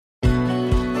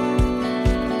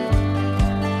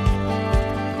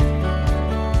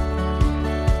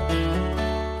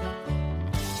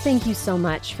Thank you so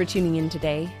much for tuning in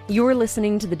today. You're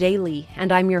listening to The Daily,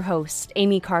 and I'm your host,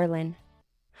 Amy Carlin.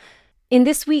 In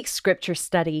this week's scripture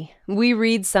study, we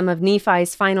read some of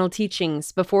Nephi's final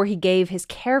teachings before he gave his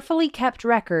carefully kept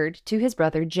record to his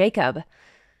brother Jacob.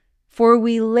 For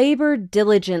we labor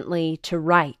diligently to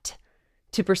write,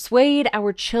 to persuade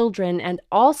our children and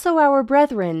also our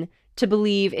brethren to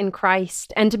believe in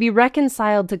Christ and to be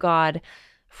reconciled to God,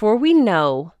 for we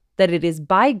know that it is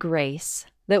by grace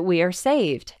that we are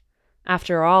saved,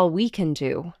 after all we can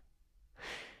do.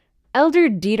 Elder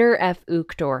Dieter F.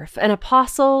 Uchtdorf, an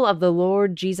apostle of the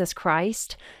Lord Jesus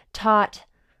Christ, taught,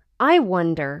 "I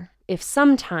wonder if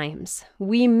sometimes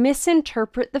we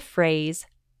misinterpret the phrase,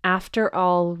 'after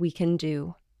all we can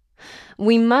do.'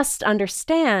 We must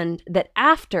understand that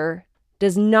 'after'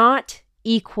 does not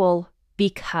equal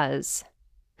 'because.'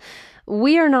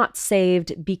 We are not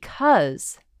saved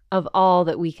because of all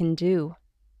that we can do.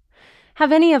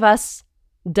 Have any of us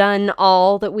done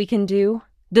all that we can do?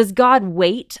 Does God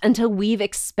wait until we've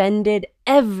expended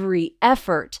every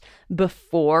effort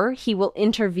before He will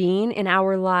intervene in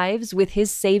our lives with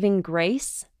His saving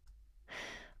grace?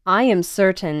 I am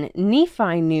certain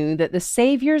Nephi knew that the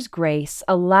Savior's grace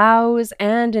allows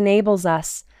and enables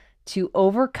us to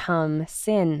overcome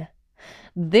sin.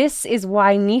 This is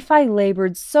why Nephi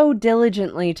labored so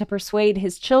diligently to persuade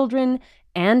his children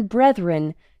and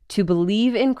brethren to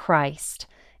believe in Christ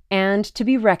and to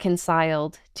be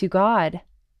reconciled to God.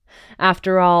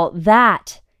 After all,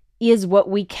 that is what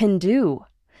we can do,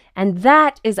 and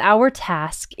that is our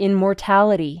task in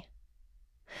mortality.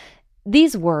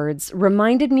 These words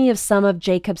reminded me of some of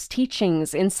Jacob's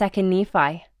teachings in 2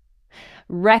 Nephi.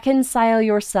 Reconcile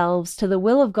yourselves to the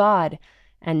will of God,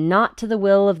 and not to the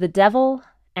will of the devil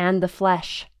and the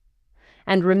flesh.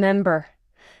 And remember,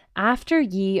 after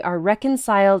ye are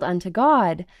reconciled unto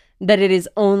God, that it is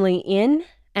only in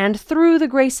and through the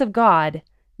grace of God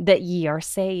that ye are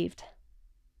saved.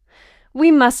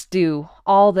 We must do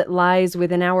all that lies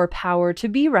within our power to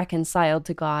be reconciled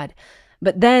to God,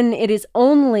 but then it is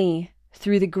only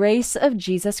through the grace of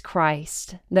Jesus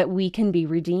Christ that we can be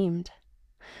redeemed.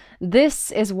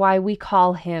 This is why we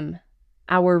call Him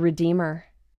our Redeemer.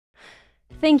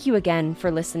 Thank you again for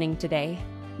listening today.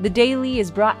 The Daily is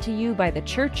brought to you by the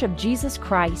Church of Jesus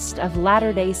Christ of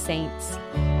Latter-day Saints.